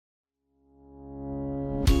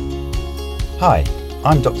Hi,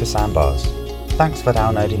 I'm Dr. Sam Bars. Thanks for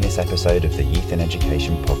downloading this episode of the Youth in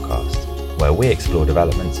Education podcast, where we explore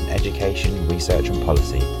developments in education, research and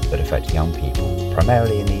policy that affect young people,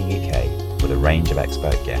 primarily in the UK, with a range of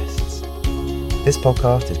expert guests. This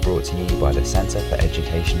podcast is brought to you by the Centre for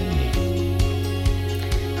Education and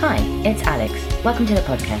Youth. Hi, it's Alex. Welcome to the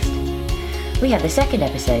podcast. We have the second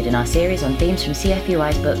episode in our series on themes from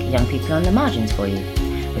CfEY's book Young People on the Margins for you,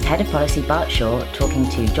 with Head of Policy Bart talking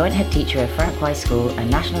to Joint Headteacher of CfEY School and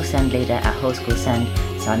National SEND Leader at Whole School SEND,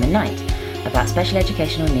 Simon Knight, about special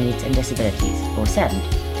educational needs and disabilities, or SEND.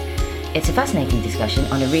 It's a fascinating discussion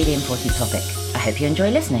on a really important topic. I hope you enjoy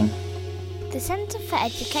listening. The Centre for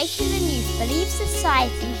Education and Youth believes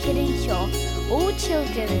society should ensure all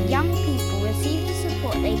children and young people receive the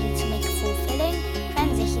support they need to make a fulfilling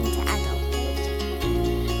transition to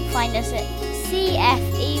adulthood. Find us at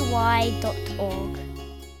cfey.org.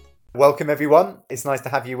 Welcome everyone, it's nice to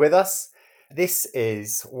have you with us. This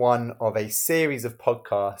is one of a series of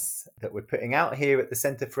podcasts that we're putting out here at the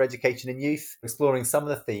Centre for Education and Youth, exploring some of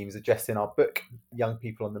the themes addressed in our book, Young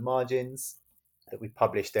People on the Margins, that we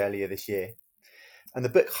published earlier this year. And the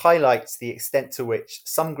book highlights the extent to which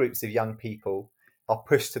some groups of young people are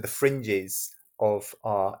pushed to the fringes of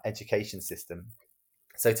our education system.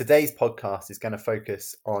 So today's podcast is going to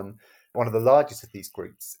focus on one of the largest of these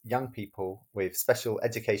groups, young people with special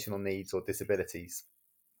educational needs or disabilities.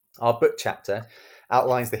 Our book chapter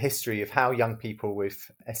outlines the history of how young people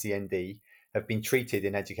with SEND have been treated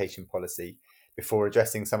in education policy before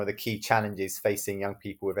addressing some of the key challenges facing young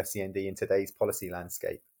people with SEND in today's policy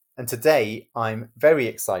landscape. And today I'm very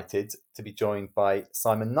excited to be joined by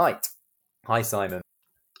Simon Knight. Hi, Simon.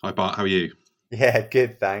 Hi, Bart. How are you? Yeah,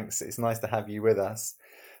 good, thanks. It's nice to have you with us.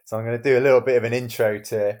 So I'm going to do a little bit of an intro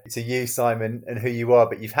to you, Simon, and who you are,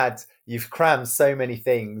 but you've crammed so many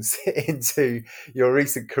things into your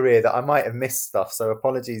recent career that I might have missed stuff. So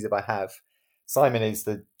apologies if I have. Simon is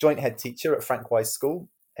the joint head teacher at CfEY School,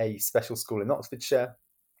 a special school in Oxfordshire.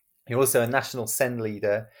 You're also a national SEND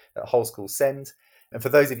leader at Whole School SEND. And for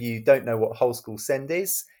those of you who don't know what Whole School SEND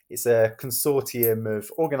is, it's a consortium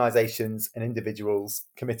of organisations and individuals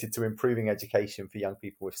committed to improving education for young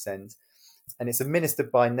people with SEND. And it's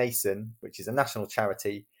administered by NASON, which is a national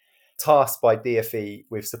charity, tasked by DfE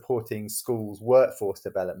with supporting schools' workforce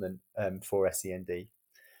development for SEND.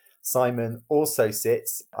 Simon also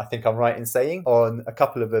sits, I think I'm right in saying, on a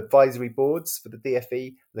couple of advisory boards for the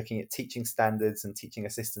DfE, looking at teaching standards and teaching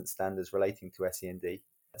assistant standards relating to SEND.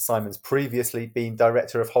 Simon's previously been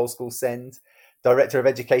Director of Whole School SEND, Director of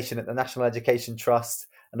Education at the National Education Trust,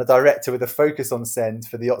 and a Director with a focus on SEND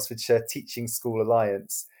for the Oxfordshire Teaching School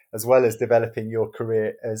Alliance, as well as developing your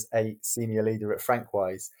career as a senior leader at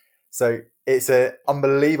CfEY. So it's an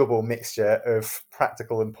unbelievable mixture of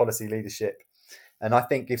practical and policy leadership. And I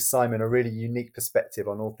think gives Simon a really unique perspective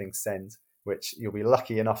on all things SEND, which you'll be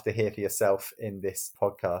lucky enough to hear for yourself in this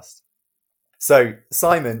podcast. So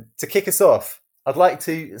Simon, to kick us off, I'd like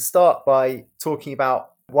to start by talking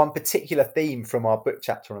about one particular theme from our book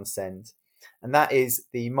chapter on SEND, and that is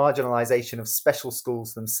the marginalisation of special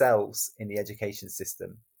schools themselves in the education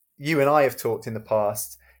system. You and I have talked in the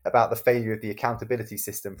past about the failure of the accountability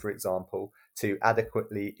system, for example, to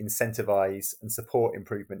adequately incentivise and support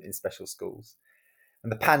improvement in special schools.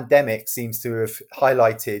 And the pandemic seems to have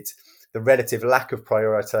highlighted the relative lack of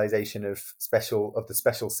prioritisation of the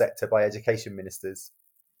special sector by education ministers.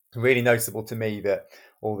 It's really noticeable to me that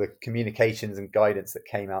all the communications and guidance that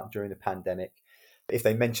came out during the pandemic, if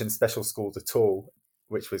they mentioned special schools at all,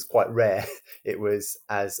 which was quite rare, it was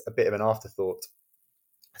as a bit of an afterthought.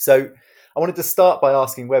 So I wanted to start by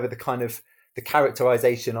asking whether the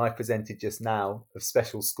characterisation I presented just now of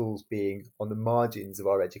special schools being on the margins of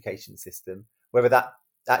our education system, whether that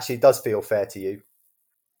actually does feel fair to you.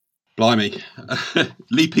 Blimey.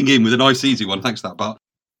 Leaping in with a nice easy one. Thanks for that, Bart.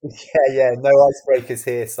 Yeah, no icebreakers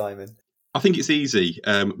here, Simon. I think it's easy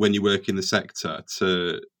when you work in the sector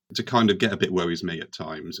to kind of get a bit worries me at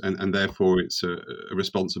times. And therefore, it's a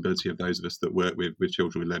responsibility of those of us that work with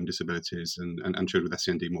children with learning disabilities and children with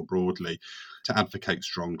SEND more broadly to advocate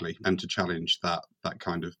strongly and to challenge that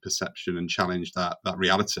kind of perception and challenge that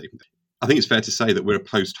reality. I think it's fair to say that we're a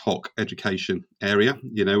post hoc education area.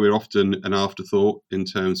 You know, we're often an afterthought in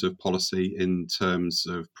terms of policy, in terms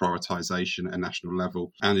of prioritisation at a national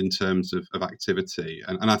level, and in terms of activity.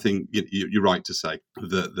 And I think you're right to say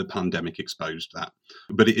that the pandemic exposed that.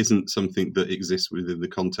 But it isn't something that exists within the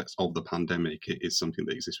context of the pandemic. It is something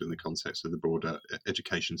that exists within the context of the broader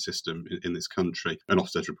education system in this country. An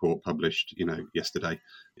Ofsted report published, yesterday,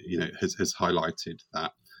 has highlighted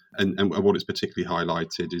that. And what it's particularly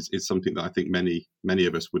highlighted is something that I think many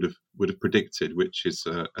of us would have predicted, which is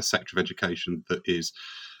a sector of education that is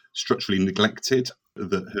structurally neglected,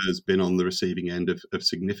 that has been on the receiving end of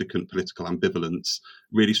significant political ambivalence,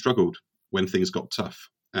 really struggled when things got tough.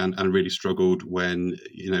 And really struggled when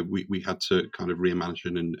we had to kind of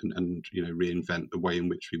reimagine and reinvent the way in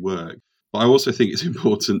which we work. But I also think it's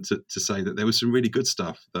important to say that there was some really good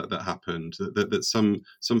stuff that happened. That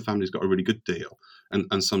some families got a really good deal,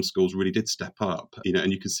 and some schools really did step up.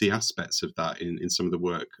 And you can see aspects of that in some of the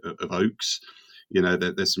work of Oaks.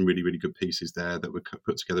 There's some really, really good pieces there that were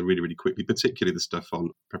put together really, really quickly, particularly the stuff on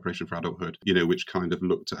preparation for adulthood, which kind of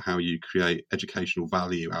looked at how you create educational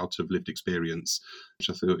value out of lived experience, which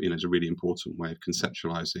I thought, is a really important way of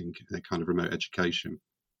conceptualizing kind of remote education.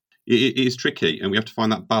 It is tricky, and we have to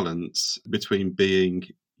find that balance between being,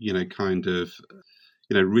 kind of,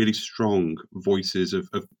 really strong voices of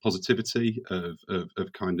positivity, of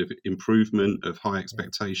kind of improvement, of high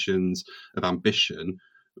expectations, of ambition,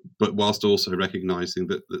 but whilst also recognizing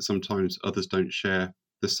that sometimes others don't share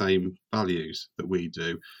the same values that we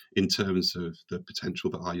do in terms of the potential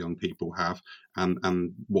that our young people have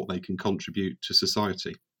and what they can contribute to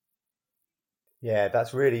society. Yeah,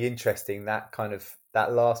 that's really interesting.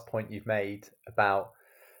 That last point you've made about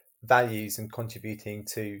values and contributing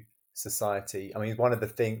to society. I mean, one of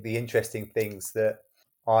the interesting things that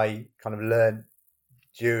I kind of learned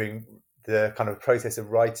during the kind of process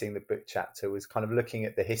of writing the book chapter was kind of looking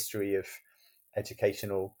at the history of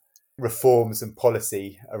educational reforms and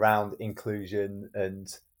policy around inclusion and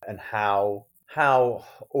how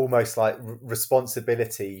almost like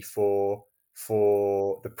responsibility for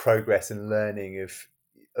the progress and learning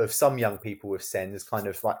of some young people with SEND is kind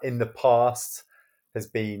of like in the past has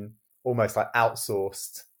been almost like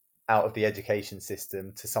outsourced out of the education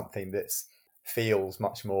system to something that's feels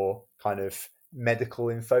much more kind of medical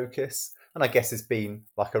in focus. And I guess it's been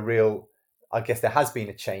like I guess there has been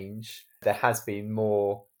a change. There has been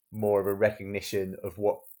more of a recognition of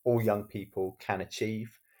what all young people can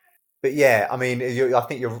achieve. But yeah, I mean, I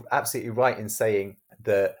think you're absolutely right in saying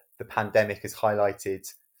that the pandemic has highlighted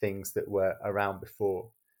things that were around before.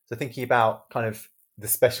 So thinking about kind of the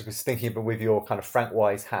special, thinking about with your kind of Frank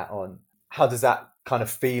Wise hat on, how does that kind of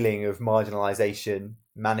feeling of marginalisation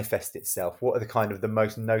manifest itself? What are the kind of the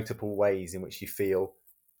most notable ways in which you feel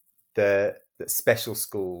that special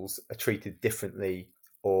schools are treated differently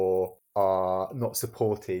or are not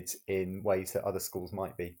supported in ways that other schools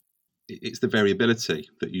might be? It's the variability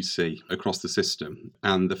that you see across the system,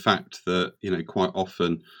 and the fact that quite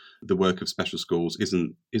often the work of special schools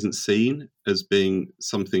isn't seen as being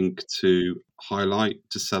something to highlight,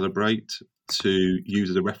 to celebrate, to use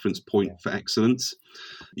as a reference point for excellence.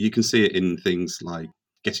 You can see it in things like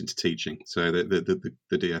getting to teaching. So the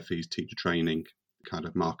DfE's teacher training kind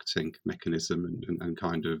of marketing mechanism and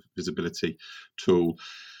kind of visibility tool.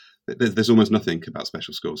 There's almost nothing about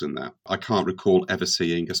special schools in there. I can't recall ever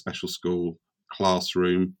seeing a special school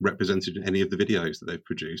classroom represented in any of the videos that they've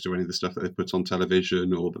produced or any of the stuff that they've put on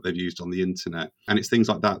television or that they've used on the internet. And it's things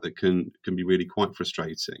like that can be really quite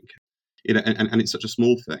frustrating. And it's such a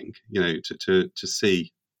small thing, to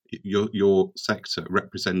see your sector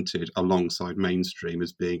represented alongside mainstream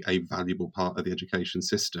as being a valuable part of the education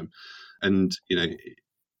system. And,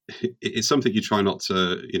 it's something you try not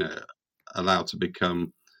to, allow to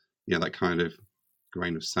become, that kind of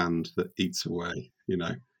grain of sand that eats away.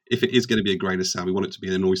 If it is going to be a grain of sand, we want it to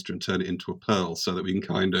be an oyster and turn it into a pearl so that we can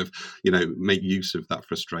kind of, make use of that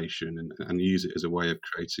frustration and use it as a way of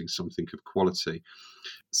creating something of quality.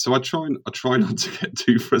 So I try not to get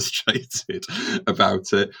too frustrated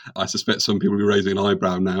about it. I suspect some people will be raising an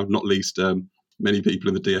eyebrow now, not least many people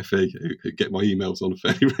in the DfE who get my emails on a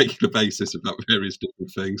fairly regular basis about various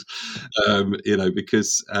different things,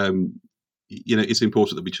 because it's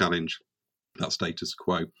important that we challenge that status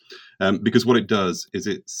quo, because what it does is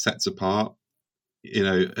it sets apart,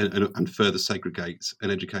 and further segregates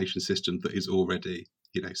an education system that is already,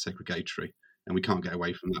 segregatory. And we can't get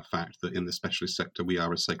away from that fact that in the specialist sector, we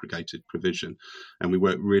are a segregated provision. And we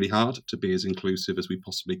work really hard to be as inclusive as we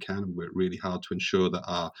possibly can. We work really hard to ensure that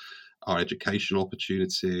our educational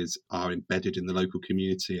opportunities are embedded in the local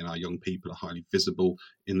community and our young people are highly visible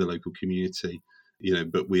in the local community.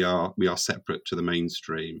 But we are separate to the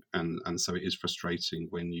mainstream. And so it is frustrating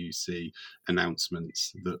when you see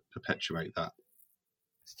announcements that perpetuate that.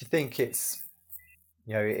 Do you think it's,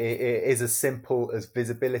 it is as simple as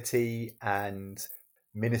visibility and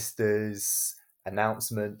ministers'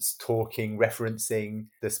 announcements, talking, referencing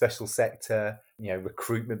the special sector,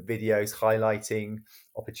 recruitment videos highlighting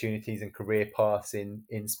opportunities and career paths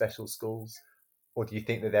in special schools? Or do you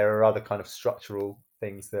think that there are other kind of structural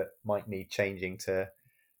things that might need changing to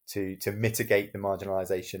mitigate the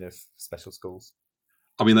marginalisation of special schools?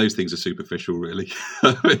 I mean, those things are superficial, really.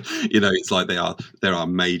 It's like there are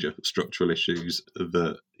major structural issues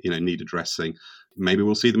that need addressing. Maybe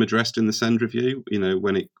we'll see them addressed in the SEND review,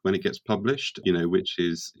 when it gets published, which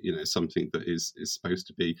is something that is supposed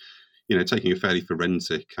to be taking a fairly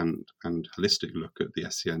forensic and holistic look at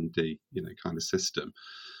the SEND kind of system.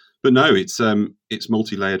 But no, it's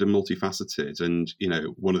multi-layered and multifaceted, and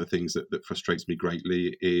one of the things that frustrates me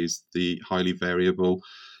greatly is the highly variable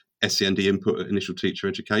SEND input at initial teacher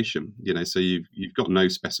education. So you've got no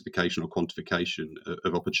specification or quantification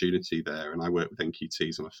of opportunity there. And I work with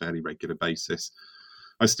NQTs on a fairly regular basis.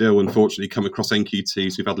 I still, unfortunately, come across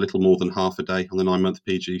NQTs who've had little more than half a day on the 9-month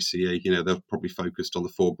PGCE. They're probably focused on the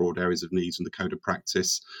 4 broad areas of needs and the code of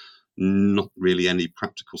practice. Not really any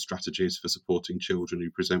practical strategies for supporting children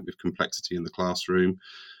who present with complexity in the classroom.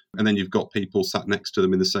 And then you've got people sat next to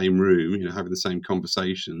them in the same room, having the same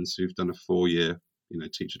conversations, who've done a 4-year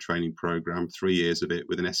teacher training program, 3 years of it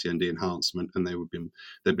with an SEND enhancement, and they've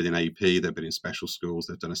been in AP, they've been in special schools,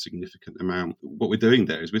 they've done a significant amount. What we're doing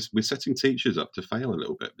there is we're setting teachers up to fail a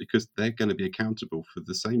little bit, because they're going to be accountable for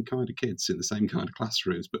the same kind of kids in the same kind of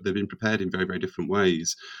classrooms, but they've been prepared in very, very different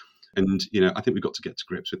ways. And I think we've got to get to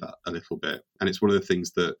grips with that a little bit. And it's one of the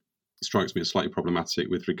things that strikes me as slightly problematic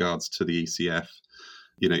with regards to the ECF.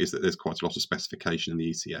 Is that there's quite a lot of specification in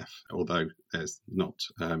the ECF, although there's not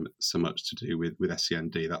so much to do with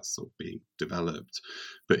SEND. That's sort of being developed.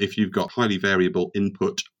 But if you've got highly variable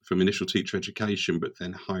input from initial teacher education, but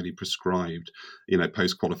then highly prescribed,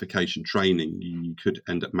 post-qualification training, you could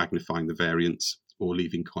end up magnifying the variance or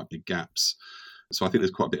leaving quite big gaps. So I think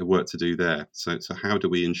there's quite a bit of work to do there. So how do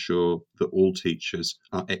we ensure that all teachers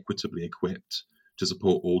are equitably equipped to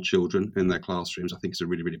support all children in their classrooms? I think it's a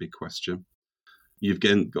really, really big question. You've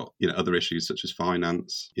again got other issues such as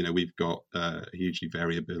finance. We've got a hugely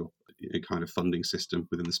variable kind of funding system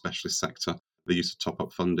within the specialist sector. The use of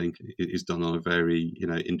top-up funding is done on a very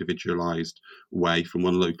individualised way from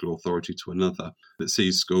one local authority to another. That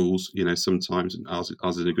sees schools, sometimes, and ours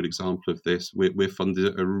is a good example of this. We're funded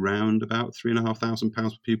at around about £3,500 per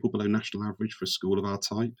pupil below national average for a school of our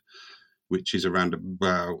type, which is around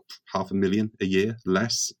about $500,000 a year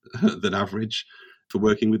less than average for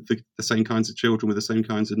working with the same kinds of children with the same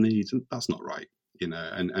kinds of needs, and that's not right.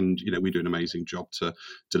 And we do an amazing job to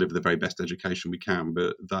deliver the very best education we can,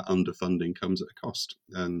 but that underfunding comes at a cost,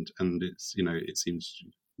 and it's it seems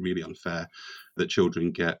really unfair that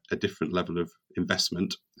children get a different level of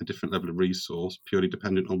investment, a different level of resource, purely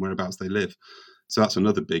dependent on whereabouts they live. So that's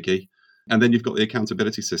another biggie. And then you've got the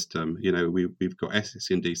accountability system. We've got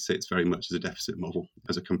SEND sits very much as a deficit model,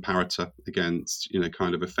 as a comparator against,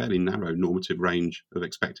 kind of a fairly narrow normative range of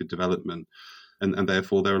expected development. And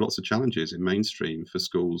therefore, there are lots of challenges in mainstream for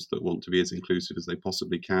schools that want to be as inclusive as they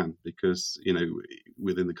possibly can, because,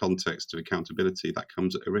 within the context of accountability, that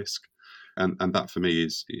comes at a risk. And that, for me,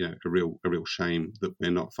 is a real shame that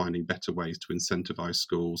we're not finding better ways to incentivise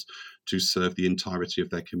schools to serve the entirety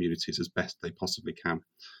of their communities as best they possibly can.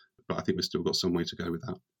 But I think we've still got some way to go with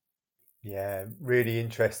that. Yeah, really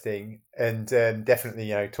interesting, and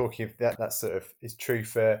definitely, talking of that sort of is true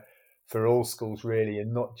for all schools, really,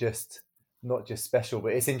 and not just special.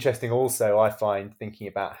 But it's interesting also, I find, thinking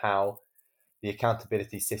about how the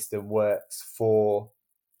accountability system works for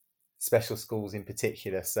special schools in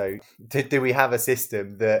particular. So do we have a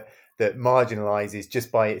system that marginalises,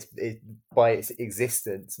 just by its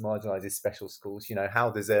existence, marginalises special schools?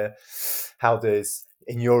 How does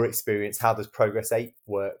in your experience, how does Progress 8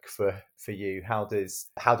 work for you? How does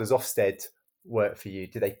Ofsted work for you?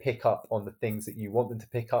 Do they pick up on the things that you want them to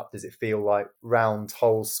pick up? Does it feel like round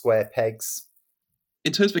holes, square pegs?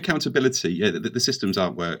 In terms of accountability, yeah, the systems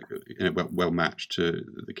aren't well matched to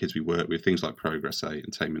the kids we work with. Things like Progress 8 and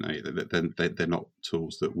Attainment 8, they're not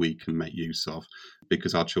tools that we can make use of,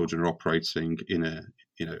 because our children are operating in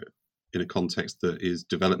a context that is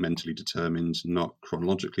developmentally determined, not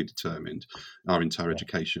chronologically determined. Our entire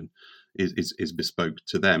education is bespoke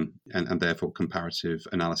to them, and therefore comparative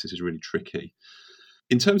analysis is really tricky.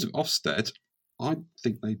 In terms of Ofsted, I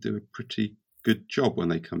think they do a pretty good job when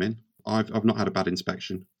they come in. I've not had a bad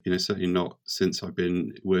inspection, certainly not since I've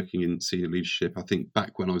been working in senior leadership. I think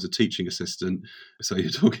back when I was a teaching assistant, so you're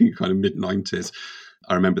talking kind of mid-90s,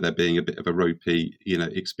 I remember there being a bit of a ropey,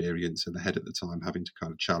 experience, and the head at the time having to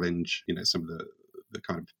kind of challenge, some of the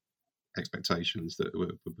kind of expectations that were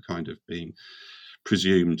kind of being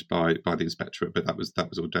presumed by the inspectorate, but that was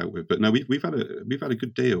all dealt with. But no, we've had a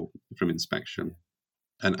good deal from inspection.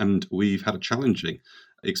 And we've had a challenging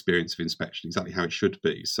experience of inspection, exactly how it should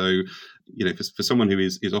be. So, for someone who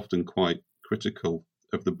is often quite critical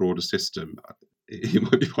of the broader system, it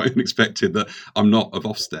might be quite unexpected that I'm not of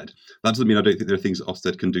Ofsted. That doesn't mean I don't think there are things that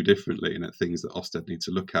Ofsted can do differently and things that Ofsted need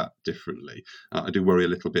to look at differently. I do worry a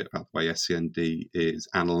little bit about the way SEND is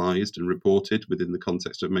analysed and reported within the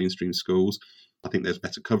context of mainstream schools. I think there's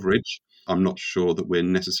better coverage. I'm not sure that we're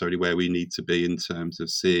necessarily where we need to be in terms of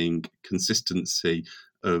seeing consistency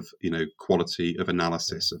of, quality of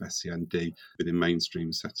analysis of SEND within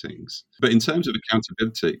mainstream settings. But in terms of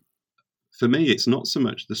accountability, for me, it's not so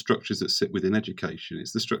much the structures that sit within education,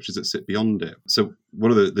 it's the structures that sit beyond it. So one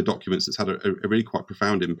of the documents that's had a really quite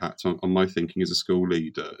profound impact on my thinking as a school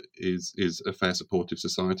leader is A Fair Supportive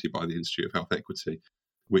Society by the Institute of Health Equity,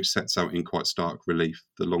 which sets out in quite stark relief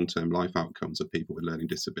the long-term life outcomes of people with learning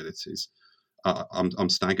disabilities. I'm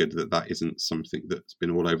staggered that isn't something that's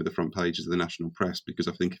been all over the front pages of the national press, because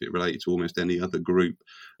I think if it related to almost any other group,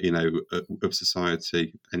 of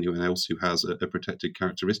society, anyone else who has a protected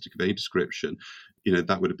characteristic of any description,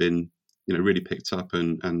 that would have been, really picked up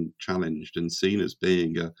and challenged and seen as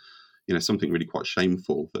being something really quite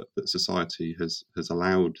shameful that society has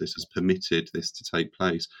allowed this, has permitted this to take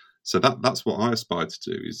place. So that's what I aspire to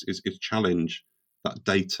do is challenge that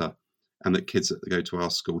data, and that kids that go to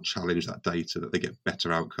our school challenge that data, that they get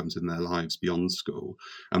better outcomes in their lives beyond school.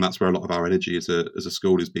 And that's where a lot of our energy as a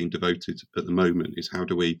school is being devoted at the moment, is how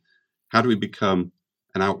do we become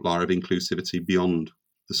an outlier of inclusivity beyond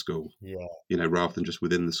the school, rather than just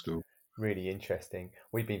within the school. Really interesting.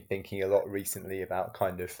 We've been thinking a lot recently about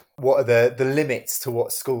kind of what are the limits to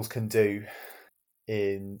what schools can do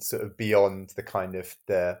in sort of beyond the kind of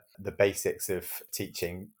the basics of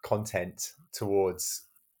teaching content towards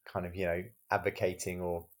kind of, advocating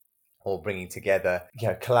or bringing together,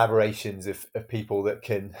 collaborations of people that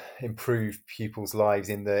can improve pupils' lives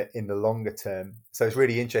in the longer term. So it's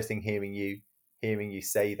really interesting hearing you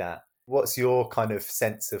say that. What's your kind of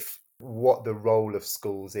sense of what the role of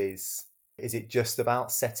schools is? Is it just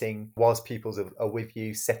about setting, whilst pupils are with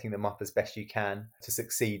you, setting them up as best you can to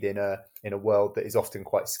succeed in a world that is often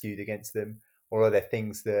quite skewed against them? Or are there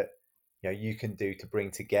things that you can do to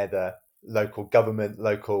bring together local government,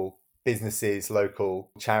 local businesses,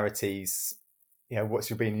 local charities?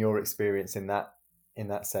 What's been your experience in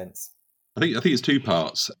that sense? I think it's two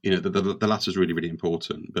parts. The latter is really, really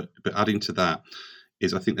important. But adding to that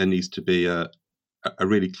is, I think there needs to be a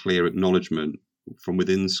really clear acknowledgement from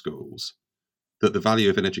within schools that the value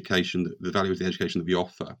of the education that we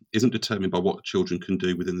offer isn't determined by what children can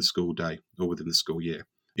do within the school day or within the school year.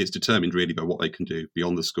 It's determined really by what they can do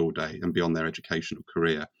beyond the school day and beyond their educational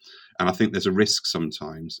career. And I think there's a risk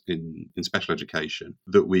sometimes in special education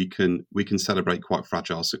that we can celebrate quite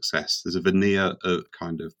fragile success. There's a veneer of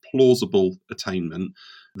kind of plausible attainment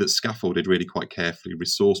that's scaffolded really quite carefully,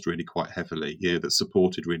 resourced really quite heavily, that's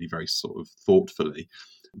supported really very sort of thoughtfully.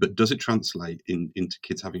 But does it translate into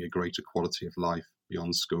kids having a greater quality of life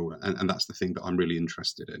beyond school? And that's the thing that I'm really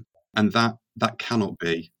interested in. And that cannot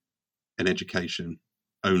be an education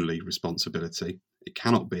only responsibility. It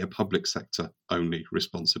cannot be a public sector only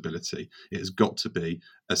responsibility. It has got to be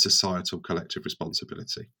a societal collective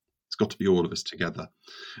responsibility. It's got to be all of us together.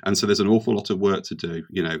 And so there's an awful lot of work to do,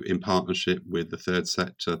 in partnership with the third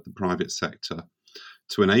sector, the private sector,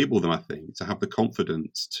 to enable them, I think, to have the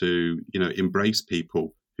confidence to, embrace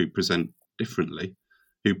people who present differently,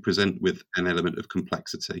 who present with an element of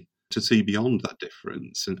complexity, to see beyond that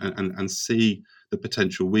difference and see the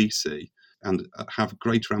potential we see, and have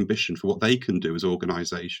greater ambition for what they can do as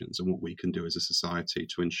organisations and what we can do as a society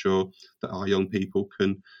to ensure that our young people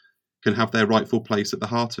can have their rightful place at the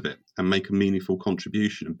heart of it and make a meaningful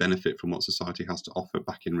contribution and benefit from what society has to offer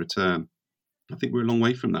back in return. I think we're a long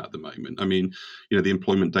way from that at the moment. I mean, the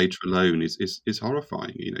employment data alone is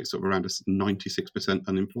horrifying. Sort of around a 96%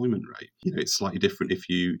 unemployment rate. It's slightly different if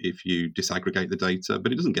you disaggregate the data,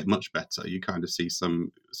 but it doesn't get much better. You kind of see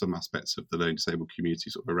some aspects of the learning disabled community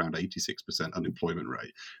sort of around 86% unemployment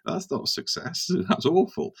rate. That's not a success. That's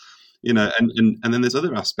awful. And then there's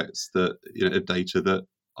other aspects that of data that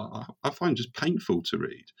I find just painful to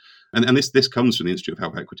read. And this comes from the Institute of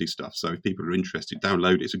Health Equity stuff. So if people are interested,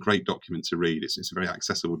 download it. It's a great document to read. It's a very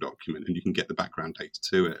accessible document, and you can get the background data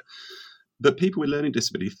to it. But people with learning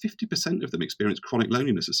disability, 50% of them experience chronic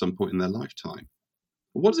loneliness at some point in their lifetime.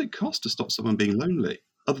 Well, what does it cost to stop someone being lonely,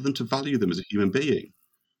 other than to value them as a human being?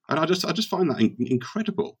 And I just find that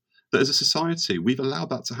incredible. That as a society, we've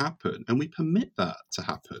allowed that to happen and we permit that to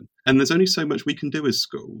happen. And there's only so much we can do as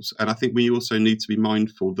schools. And I think we also need to be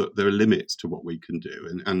mindful that there are limits to what we can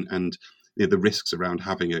do and the risks around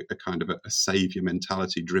having a kind of a saviour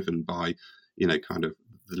mentality driven by, kind of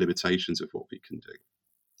the limitations of what we can do.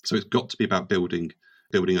 So it's got to be about building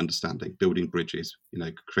understanding, building bridges,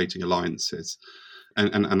 creating alliances.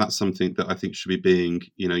 And that's something that I think should be being,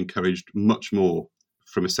 encouraged much more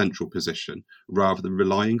from a central position, rather than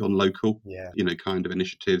relying on local, kind of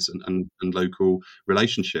initiatives and local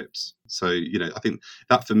relationships. So, I think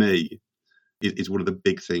that for me is one of the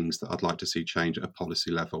big things that I'd like to see change at a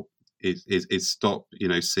policy level. Is stop,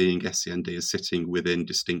 seeing SEND as sitting within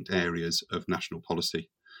distinct areas of national policy.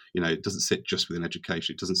 It doesn't sit just within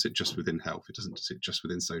education. It doesn't sit just within health. It doesn't sit just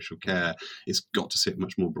within social care. It's got to sit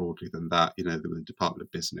much more broadly than that, within the Department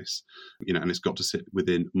of Business, and it's got to sit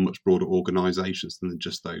within much broader organisations than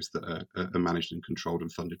just those that are managed and controlled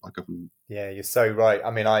and funded by government. Yeah, you're so right.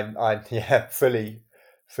 I mean, I'm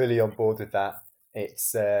fully on board with that.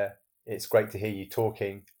 It's great to hear you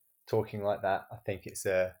talking like that. I think it's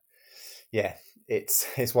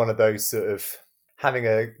one of those sort of, having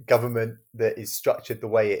a government that is structured the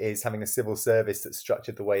way it is, having a civil service that's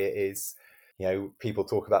structured the way it is. People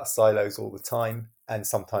talk about silos all the time, and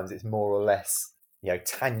sometimes it's more or less,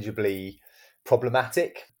 tangibly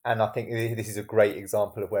problematic. And I think this is a great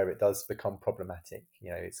example of where it does become problematic.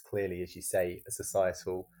 It's clearly, as you say, a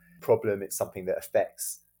societal problem. It's something that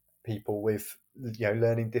affects people with,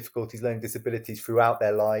 learning difficulties, learning disabilities throughout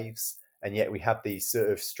their lives. And yet we have these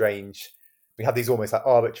almost like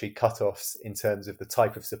arbitrary cutoffs in terms of the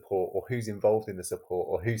type of support, or who's involved in the support,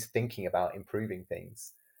 or who's thinking about improving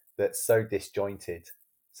things. That's so disjointed.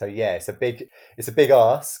 So yeah, it's a big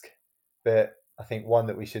ask, but I think one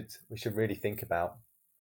that we should really think about.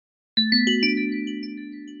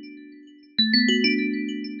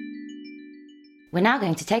 We're now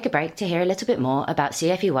going to take a break to hear a little bit more about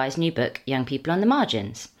CfEY's new book, Young People on the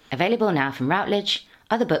Margins, available now from Routledge,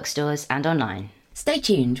 other bookstores and online. Stay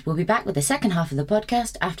tuned, we'll be back with the second half of the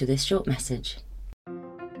podcast after this short message.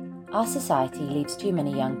 Our society leaves too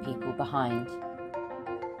many young people behind.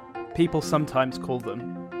 People sometimes call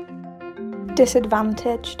them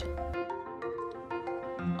disadvantaged,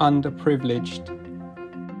 underprivileged,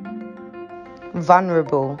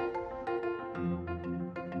 vulnerable,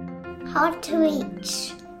 hard to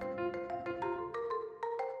reach,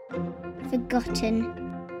 forgotten,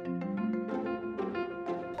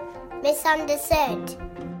 misunderstood,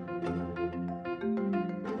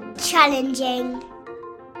 challenging.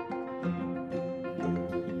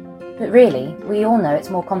 But really, we all know it's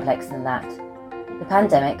more complex than that. The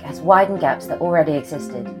pandemic has widened gaps that already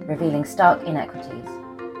existed, revealing stark inequities.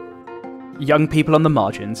 Young People on the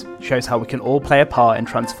Margins shows how we can all play a part in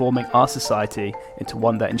transforming our society into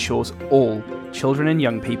one that ensures all children and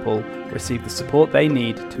young people receive the support they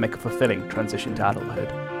need to make a fulfilling transition to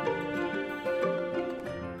adulthood.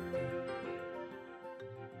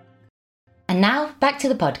 And now, back to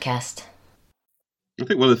the podcast. I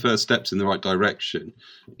think one of the first steps in the right direction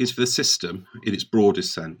is for the system, in its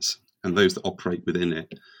broadest sense, and those that operate within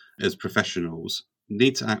it as professionals,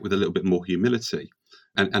 need to act with a little bit more humility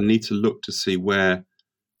and need to look to see where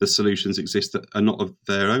the solutions exist that are not of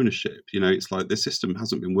their ownership. It's like the system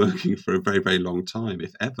hasn't been working for a very, very long time,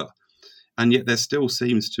 if ever. And yet there still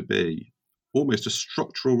seems to be almost a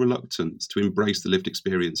structural reluctance to embrace the lived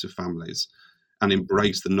experience of families and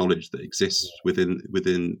embrace the knowledge that exists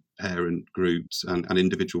within parent groups and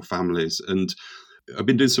individual families. And I've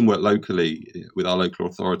been doing some work locally with our local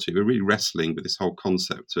authority. We're really wrestling with this whole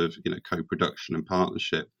concept of, co-production and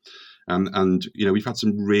partnership. And we've had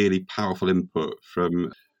some really powerful input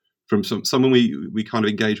from someone we kind of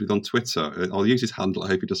engage with on Twitter. I'll use his handle, I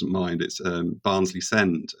hope he doesn't mind. It's Barnsley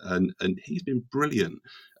Send. And he's been brilliant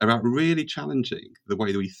about really challenging the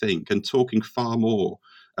way that we think and talking far more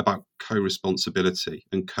about co-responsibility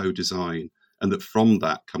and co-design, and that from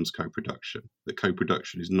that comes co-production. That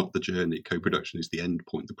co-production is not the journey, co-production is the end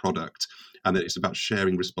point, the product, and that it's about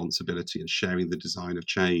sharing responsibility and sharing the design of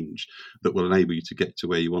change that will enable you to get to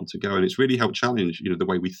where you want to go. And it's really helped challenge, the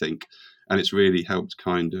way we think, and it's really helped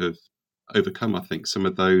kind of overcome, I think, some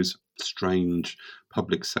of those strange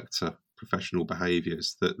public sector professional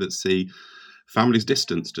behaviours that see families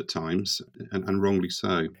distanced at times, and wrongly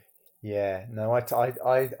so. Yeah, no, I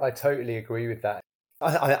totally agree with that.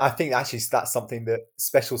 I think actually that's something that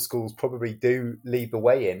special schools probably do lead the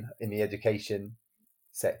way in the education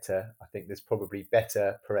sector. I think there's probably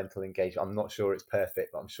better parental engagement. I'm not sure it's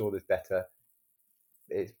perfect, but I'm sure there's better.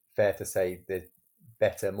 It's fair to say there's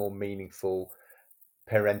better, more meaningful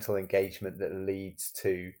parental engagement that leads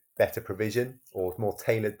to better provision or more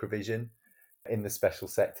tailored provision in the special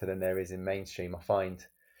sector than there is in mainstream. I find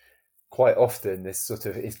quite often this sort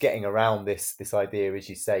of is getting around this idea, as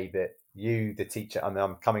you say, that you, the teacher,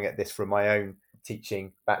 I'm coming at this from my own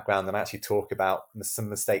teaching background and actually talk about some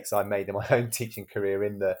mistakes I made in my own teaching career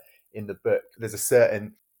in the book. There's a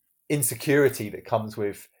certain insecurity that comes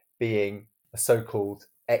with being a so-called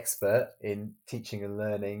expert in teaching and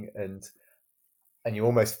learning, and you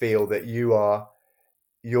almost feel that you're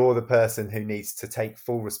the person who needs to take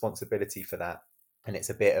full responsibility for that, and it's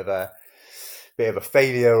a bit of a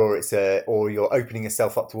failure, or you're opening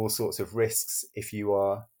yourself up to all sorts of risks if you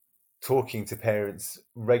are talking to parents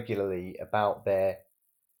regularly about their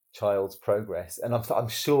child's progress. And I'm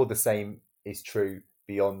sure the same is true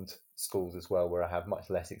beyond schools as well, where I have much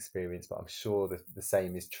less experience, but I'm sure that the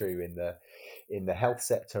same is true in the health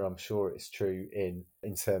sector. I'm sure it's true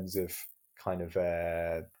in terms of kind of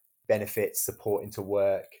benefits, support into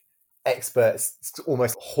work. Experts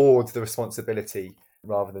almost hoard the responsibility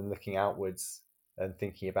rather than looking outwards and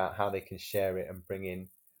thinking about how they can share it and bring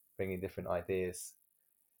in different ideas.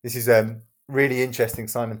 This is really interesting,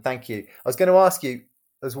 Simon. Thank you. I was going to ask you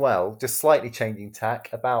as well, just slightly changing tack,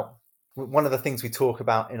 about one of the things we talk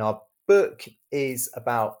about in our book is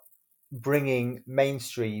about bringing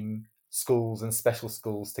mainstream schools and special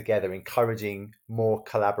schools together, encouraging more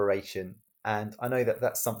collaboration. And I know that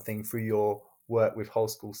that's something through your work with Whole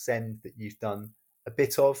School Send that you've done a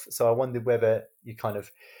bit of. So I wondered whether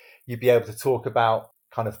you'd be able to talk about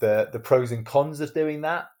kind of the pros and cons of doing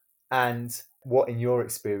that, and what in your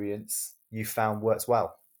experience you found works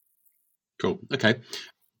well. Cool. Okay.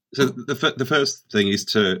 So the first thing is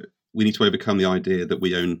we need to overcome the idea that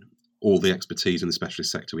we own all the expertise in the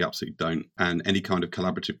specialist sector. We absolutely don't. And any kind of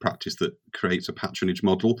collaborative practice that creates a patronage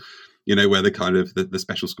model, where the kind of the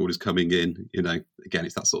special school is coming in, again,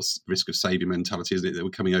 it's that sort of risk of saviour mentality, isn't it? That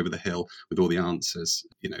we're coming over the hill with all the answers,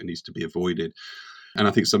 it needs to be avoided. And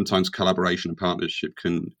I think sometimes collaboration and partnership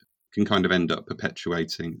can kind of end up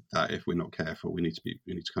perpetuating that if we're not careful. We need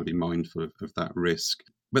to kind of be mindful of that risk.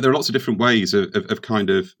 But there are lots of different ways of kind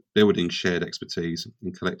of building shared expertise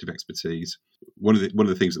and collective expertise. One of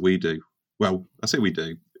the things that we do, well, I say we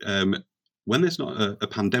do, when there's not a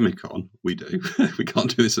pandemic on, we do. We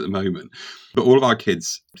can't do this at the moment. But all of our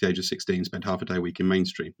kids to the age of 16 spend half a day a week in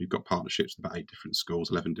mainstream. We've got partnerships with about 8 different schools,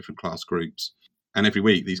 11 different class groups. And every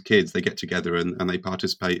week, these kids, they get together and they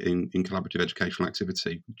participate in collaborative educational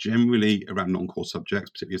activity, generally around non-core subjects,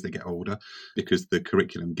 particularly as they get older, because the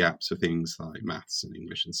curriculum gaps for things like maths and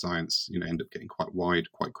English and science, end up getting quite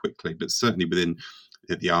wide quite quickly. But certainly within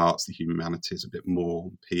the arts, the humanities, a bit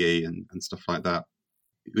more PE and stuff like that,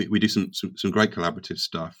 we do some great collaborative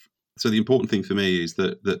stuff. So the important thing for me is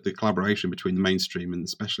that the collaboration between the mainstream and the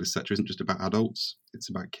specialist sector isn't just about adults, it's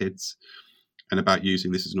about kids. And about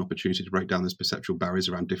using this as an opportunity to break down those perceptual barriers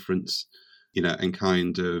around difference, and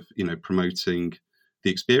kind of, promoting the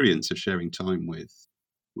experience of sharing time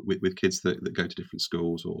with kids that go to different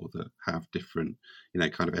schools or that have different,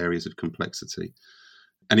 kind of areas of complexity.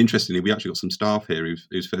 And interestingly, we actually got some staff here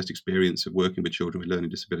whose first experience of working with children with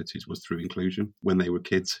learning disabilities was through inclusion when they were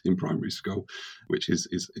kids in primary school, which is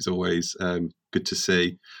always good to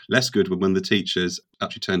see. Less good when the teachers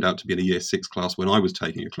actually turned out to be in a year 6 class when I was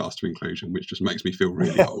taking a class to inclusion, which just makes me feel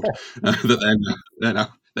really old that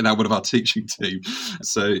they're now one of our teaching team.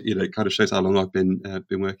 So, it kind of shows how long I've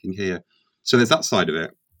been working here. So there's that side of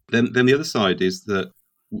it. Then the other side is that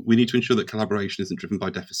we need to ensure that collaboration isn't driven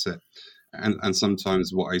by deficit. And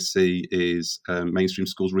sometimes what I see is mainstream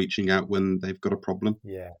schools reaching out when they've got a problem,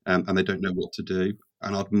 and they don't know what to do.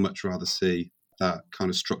 And I'd much rather see that kind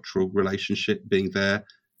of structural relationship being there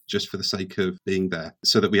just for the sake of being there,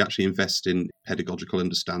 so that we actually invest in pedagogical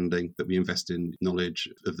understanding, that we invest in knowledge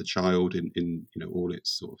of the child in all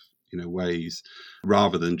its sort of ways,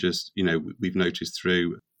 rather than just we've noticed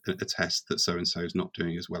through a test that so-and-so is not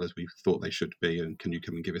doing as well as we thought they should be, and can you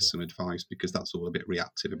come and give us some advice, because that's all a bit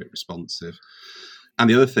reactive, a bit responsive. And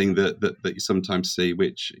the other thing that you sometimes see,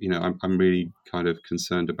 which I'm really kind of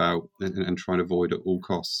concerned about and trying to avoid at all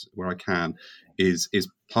costs where I can, is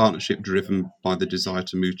partnership driven by the desire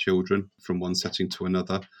to move children from one setting to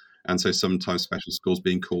another. And so sometimes special schools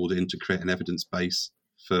being called in to create an evidence base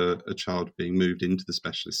for a child being moved into the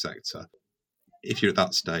specialist sector. If you're at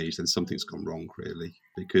that stage, then something's gone wrong, really,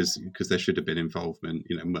 because there should have been involvement,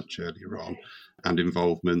 much earlier on, and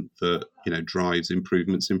involvement that, drives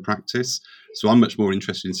improvements in practice. So I'm much more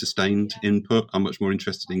interested in sustained input. I'm much more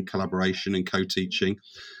interested in collaboration and co-teaching.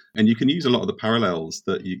 And you can use a lot of the parallels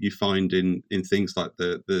that you find in things like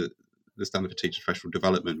the Standard for Teacher Professional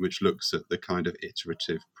Development, which looks at the kind of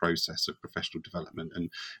iterative process of professional development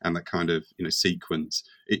and that kind of, sequence.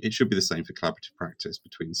 It should be the same for collaborative practice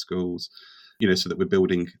between schools, so that we're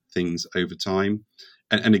building things over time.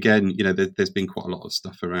 And again, there's been quite a lot of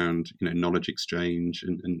stuff around, knowledge exchange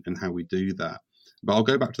and how we do that. But I'll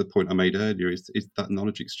go back to the point I made earlier, is that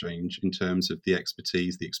knowledge exchange in terms of the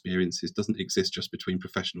expertise, the experiences, doesn't exist just between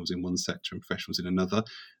professionals in one sector and professionals in another.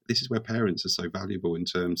 This is where parents are so valuable in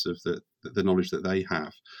terms of the knowledge that they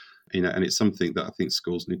have. And it's something that I think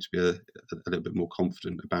schools need to be a little bit more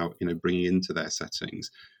confident about, bringing into their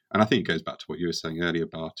settings. And I think it goes back to what you were saying earlier,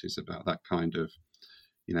 Bart, is about that kind of,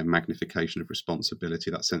 magnification of responsibility,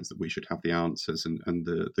 that sense that we should have the answers, and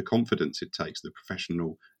the confidence it takes, the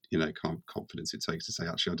professional, confidence it takes to say,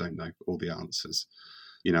 actually, I don't know all the answers.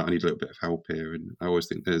 I need a little bit of help here. And I always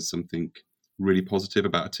think there's something really positive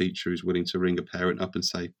about a teacher who's willing to ring a parent up and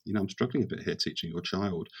say, I'm struggling a bit here teaching your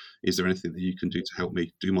child. Is there anything that you can do to help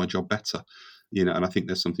me do my job better? And I think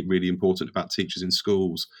there's something really important about teachers in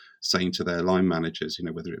schools saying to their line managers,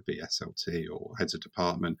 whether it be SLT or heads of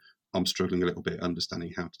department, I'm struggling a little bit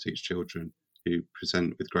understanding how to teach children who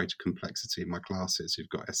present with greater complexity in my classes, who've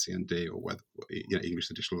got SEND or whether, English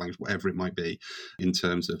additional language, whatever it might be, in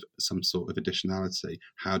terms of some sort of additionality.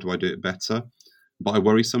 How do I do it better? But I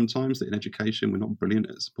worry sometimes that in education, we're not brilliant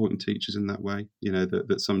at supporting teachers in that way.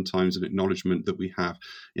 That sometimes an acknowledgement that we have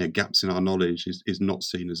gaps in our knowledge is not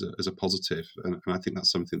seen as a positive. And I think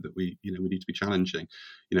that's something that we need to be challenging.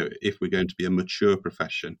 If we're going to be a mature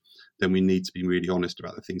profession, then we need to be really honest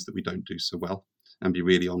about the things that we don't do so well and be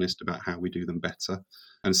really honest about how we do them better.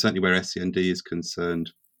 And certainly where SEND is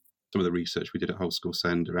concerned, some of the research we did at Whole School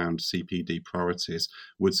Send around CPD priorities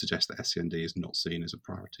would suggest that SEND is not seen as a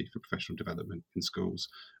priority for professional development in schools.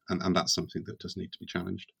 And that's something that does need to be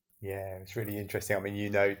challenged. Yeah, it's really interesting. I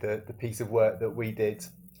mean, the piece of work that we did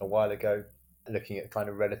a while ago, looking at kind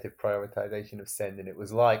of relative prioritization of SEND, and it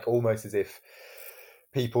was like almost as if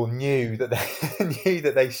people knew that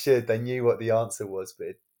they knew what the answer was, but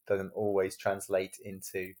it doesn't always translate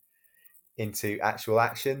into actual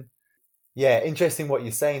action. Yeah, interesting what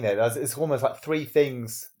you're saying there. It's almost like three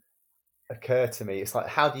things occur to me. It's like,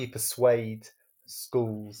 how do you persuade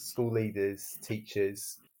schools, school leaders,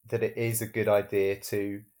 teachers that it is a good idea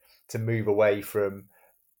to move away from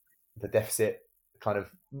the deficit kind of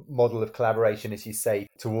model of collaboration, as you say,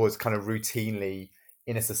 towards kind of routinely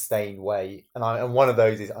in a sustained way. And one of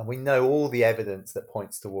those is, and we know all the evidence that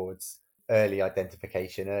points towards early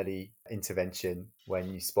identification, early intervention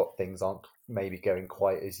when you spot things aren't maybe going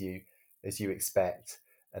quite as you expect,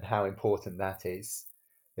 and how important that is.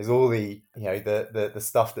 There's all the the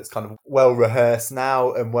stuff that's kind of well rehearsed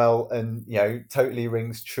now and totally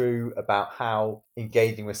rings true about how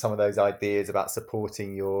engaging with some of those ideas about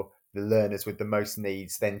supporting the learners with the most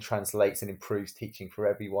needs then translates and improves teaching for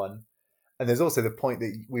everyone. And there's also the point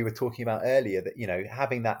that we were talking about earlier, that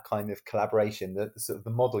having that kind of collaboration, the sort of the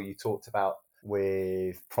model you talked about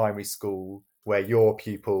with primary school, where your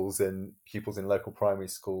pupils and pupils in local primary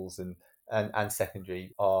schools and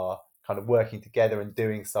secondary are kind of working together and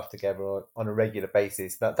doing stuff together on a regular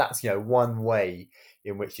basis. That's one way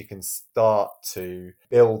in which you can start to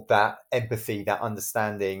build that empathy, that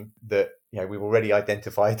understanding that we've already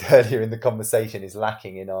identified earlier in the conversation is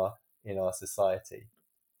lacking in our society.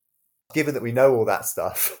 Given that we know all that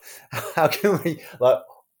stuff, how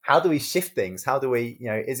do we shift things? How do we,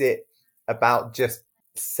 is it about just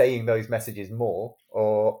saying those messages more,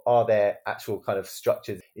 or are there actual kind of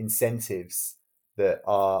structured incentives that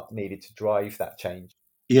are needed to drive that change?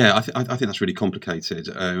 Yeah, I think that's really complicated,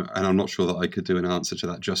 and I'm not sure that I could do an answer to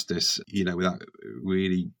that justice, without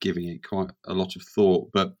really giving it quite a lot of thought.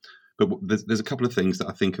 But there's a couple of things that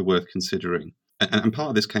I think are worth considering, and part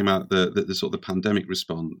of this came out the sort of the pandemic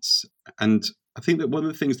response. And I think that one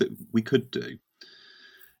of the things that we could do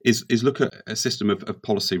is look at a system of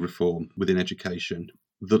policy reform within education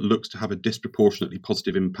that looks to have a disproportionately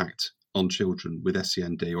positive impact on children with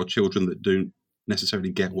SEND or children that don't necessarily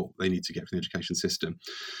get what they need to get from the education system.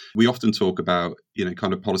 We often talk about,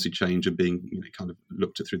 kind of policy change and being, kind of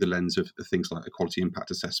looked at through the lens of things like equality impact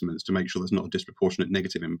assessments to make sure there's not a disproportionate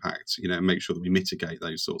negative impact, and make sure that we mitigate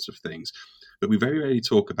those sorts of things. But we very rarely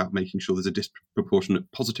talk about making sure there's a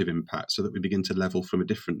disproportionate positive impact so that we begin to level from a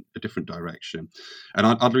different direction. And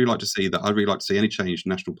I'd really like to see that. I'd really like to see any change in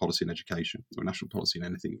national policy in education or national policy in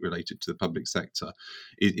anything related to the public sector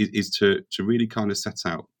is to really kind of set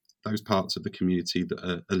out those parts of the community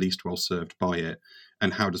that are least well served by it,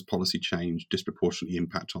 and how does policy change disproportionately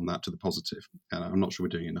impact on that to the positive? And I'm not sure we're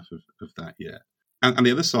doing enough of that yet. And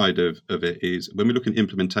the other side of it is when we look at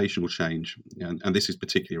implementational change, and this is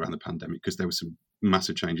particularly around the pandemic, because there were some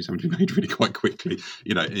massive changes having to be made really quite quickly,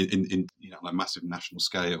 in on a massive national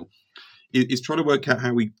scale, is trying to work out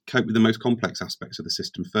how we cope with the most complex aspects of the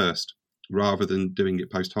system first, rather than doing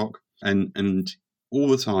it post hoc. And all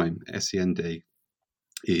the time, SEND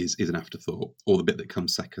is an afterthought, or the bit that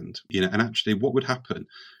comes second. And actually, what would happen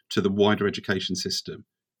to the wider education system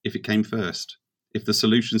if it came first? If the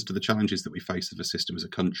solutions to the challenges that we face as a system, as a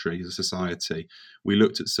country, as a society, we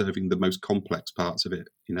looked at serving the most complex parts of it,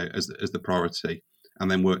 as the priority,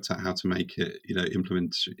 and then worked out how to make it,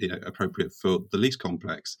 implement, appropriate for the least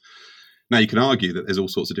complex. Now, you can argue that there's all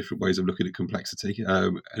sorts of different ways of looking at complexity,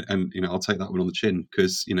 and I'll take that one on the chin,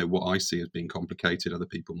 because what I see as being complicated, other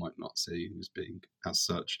people might not see as being as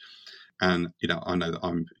such. And I know that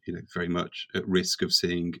I'm very much at risk of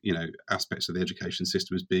seeing aspects of the education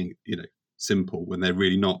system as being simple when they're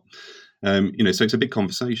really not. So it's a big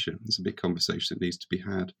conversation. It's a big conversation that needs to be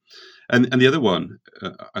had. And the other one,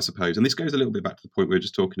 I suppose, and this goes a little bit back to the point we were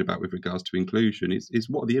just talking about with regards to inclusion, is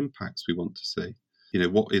what are the impacts we want to see?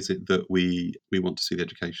 What is it that we want to see the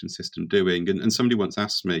education system doing? And somebody once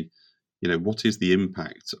asked me, what is the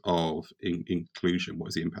impact of inclusion? What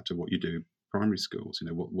is the impact of what you do in primary schools?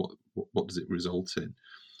 What does it result in?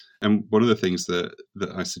 And one of the things that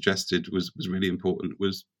I suggested was really important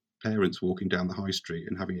was parents walking down the high street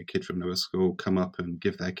and having a kid from another school come up and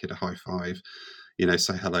give their kid a high five,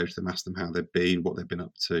 say hello to them, ask them how they've been, what they've been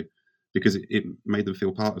up to, because it made them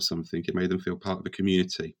feel part of something. It made them feel part of the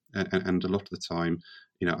community. And a lot of the time,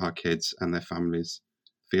 our kids and their families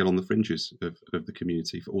feel on the fringes of the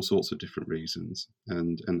community for all sorts of different reasons.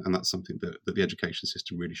 And that's something that the education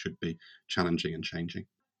system really should be challenging and changing.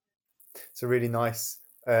 It's a really nice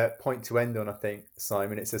point to end on, I think,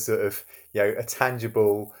 Simon. It's a sort of, a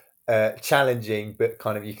tangible, challenging, but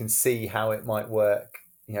kind of you can see how it might work.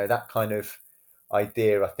 That kind of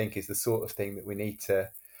idea, I think, is the sort of thing that we need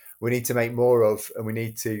to make more of, and we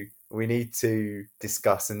need to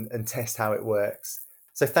discuss and test how it works.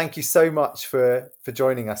 So thank you so much for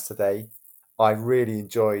joining us today. I really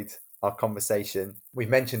enjoyed our conversation. We've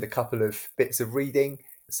mentioned a couple of bits of reading,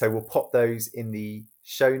 so we'll pop those in the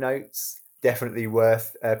show notes. Definitely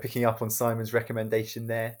worth picking up on Simon's recommendation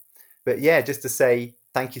there. But yeah, just to say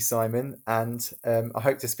thank you, Simon, and I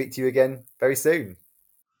hope to speak to you again very soon.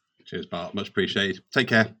 Cheers, Bart. Much appreciated. Take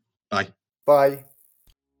care. Bye. Bye.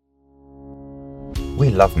 We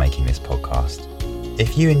love making this podcast.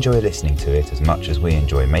 If you enjoy listening to it as much as we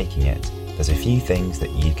enjoy making it, there's a few things that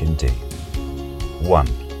you can do.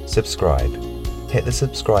 1. Subscribe. Hit the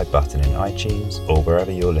subscribe button in iTunes or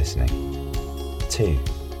wherever you're listening. 2.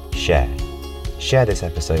 Share. Share this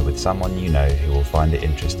episode with someone you know who will find it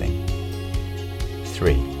interesting.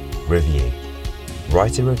 3. Review.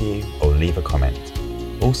 Write a review or leave a comment.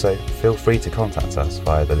 Also, feel free to contact us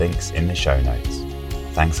via the links in the show notes.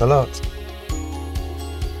 Thanks a lot.